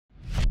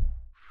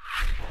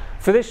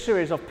For this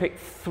series, I've picked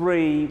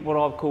three what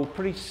I've called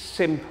pretty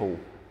simple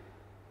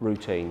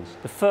routines.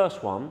 The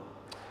first one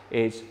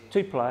is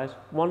two players,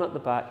 one at the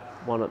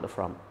back, one at the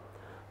front.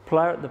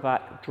 Player at the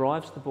back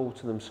drives the ball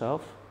to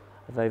themselves.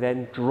 They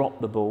then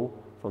drop the ball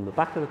from the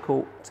back of the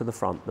court to the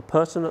front. The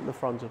person at the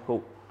front of the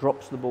court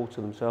drops the ball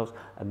to themselves,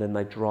 and then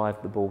they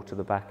drive the ball to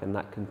the back, and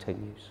that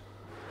continues.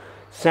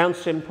 Sounds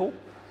simple,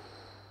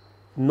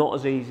 not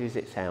as easy as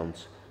it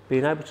sounds.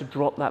 Being able to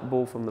drop that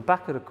ball from the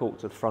back of the court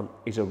to the front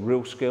is a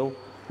real skill.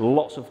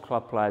 Lots of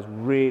club players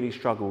really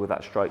struggle with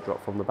that straight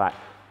drop from the back.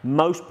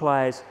 Most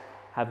players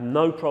have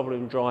no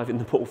problem driving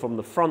the ball from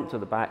the front to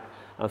the back.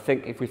 And I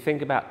think if we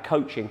think about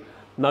coaching,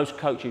 most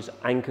coaches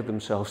anchor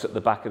themselves at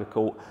the back of the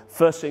court.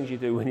 First things you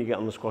do when you get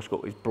on the squash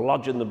court is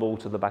bludgeon the ball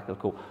to the back of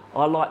the court.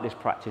 I like this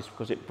practice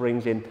because it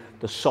brings in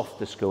the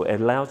softer skill.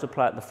 It allows the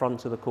player at the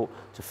front of the court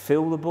to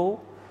feel the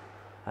ball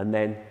and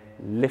then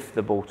lift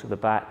the ball to the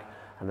back,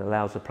 and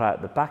allows the player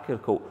at the back of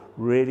the court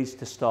really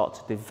to start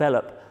to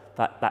develop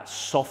that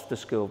softer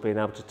skill of being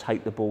able to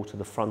take the ball to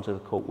the front of the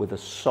court with a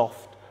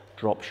soft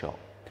drop shot.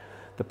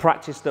 The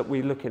practice that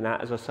we're looking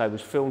at, as I say,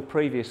 was filmed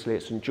previously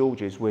at St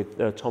George's with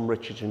Tom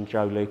Richards and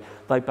Joe Lee.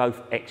 They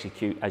both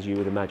execute, as you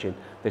would imagine,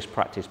 this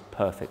practice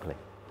perfectly.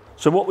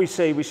 So what we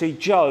see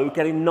Joe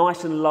getting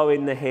nice and low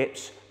in the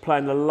hips,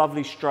 playing a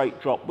lovely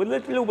straight drop with a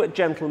little bit of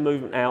gentle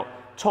movement out.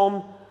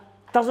 Tom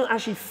doesn't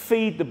actually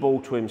feed the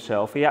ball to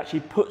himself. He actually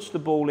puts the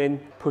ball in,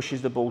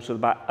 pushes the ball to the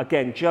back.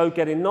 Again, Joe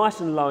getting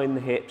nice and low in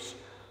the hips,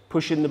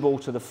 pushing the ball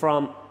to the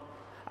front,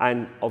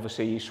 and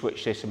obviously you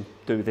switch this and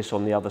do this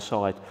on the other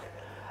side.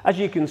 As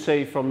you can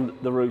see from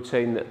the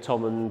routine that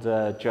Tom and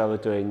Joe are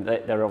doing,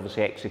 they're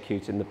obviously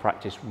executing the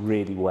practice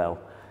really well.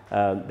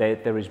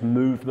 There is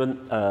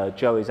movement.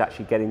 Joe is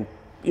actually getting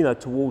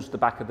towards the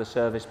back of the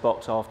service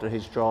box after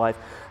his drive,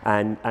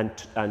 and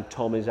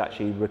Tom is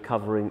actually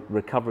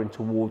recovering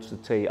towards the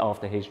tee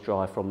after his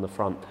drive from the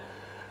front.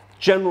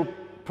 General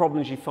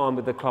problems you find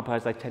with the club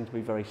players, they tend to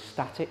be very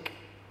static.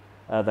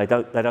 They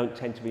don't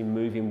tend to be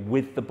moving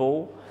with the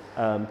ball.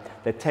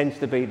 There tends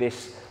to be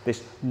this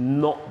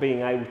not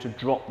being able to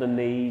drop the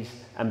knees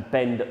and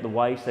bend at the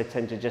waist. They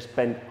tend to just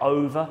bend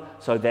over,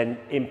 so then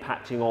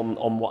impacting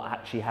on what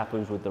actually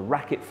happens with the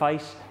racket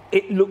face.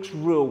 It looks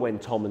real when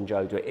Tom and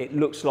Joe do it. It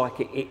looks like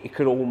it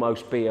could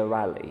almost be a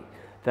rally.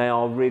 They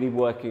are really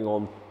working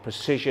on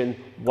precision,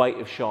 weight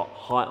of shot,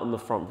 height on the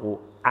front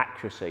ball,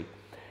 accuracy.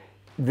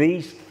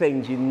 These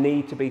things you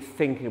need to be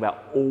thinking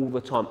about all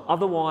the time.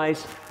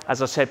 Otherwise,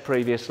 as I said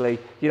previously,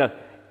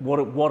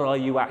 what are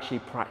you actually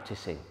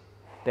practicing?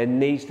 There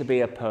needs to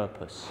be a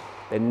purpose.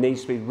 There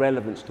needs to be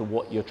relevance to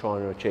what you're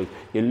trying to achieve.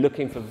 You're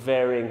looking for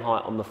varying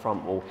height on the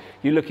front wall.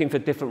 You're looking for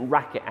different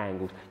racket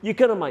angles. You're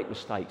going to make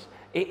mistakes.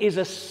 It is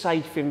a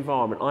safe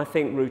environment. I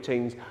think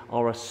routines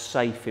are a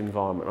safe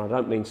environment. I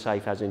don't mean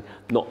safe as in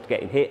not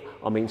getting hit.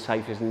 I mean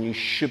safe as in you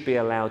should be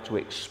allowed to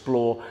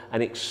explore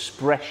and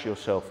express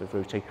yourself with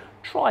routine.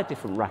 Try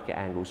different racket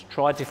angles.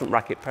 Try different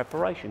racket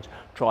preparations.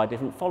 Try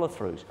different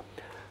follow-throughs.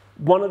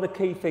 One of the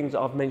key things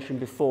that I've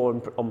mentioned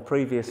before on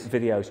previous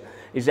videos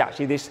is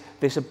actually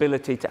this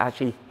ability to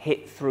actually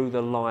hit through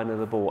the line of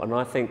the ball. And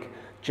I think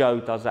Joe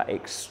does that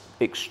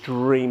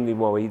extremely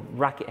well.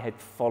 Racket head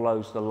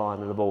follows the line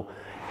of the ball.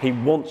 He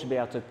wants to be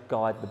able to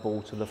guide the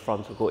ball to the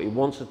front of the court. He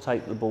wants to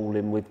take the ball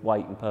in with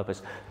weight and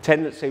purpose.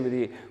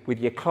 Tendency with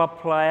your club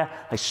player,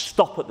 they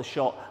stop at the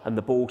shot and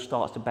the ball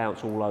starts to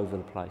bounce all over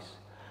the place.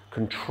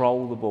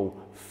 Control the ball,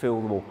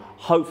 feel the ball.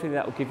 Hopefully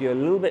that will give you a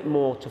little bit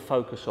more to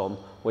focus on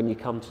when you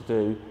come to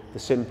do the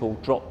simple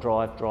drop,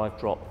 drive, drive,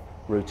 drop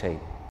routine.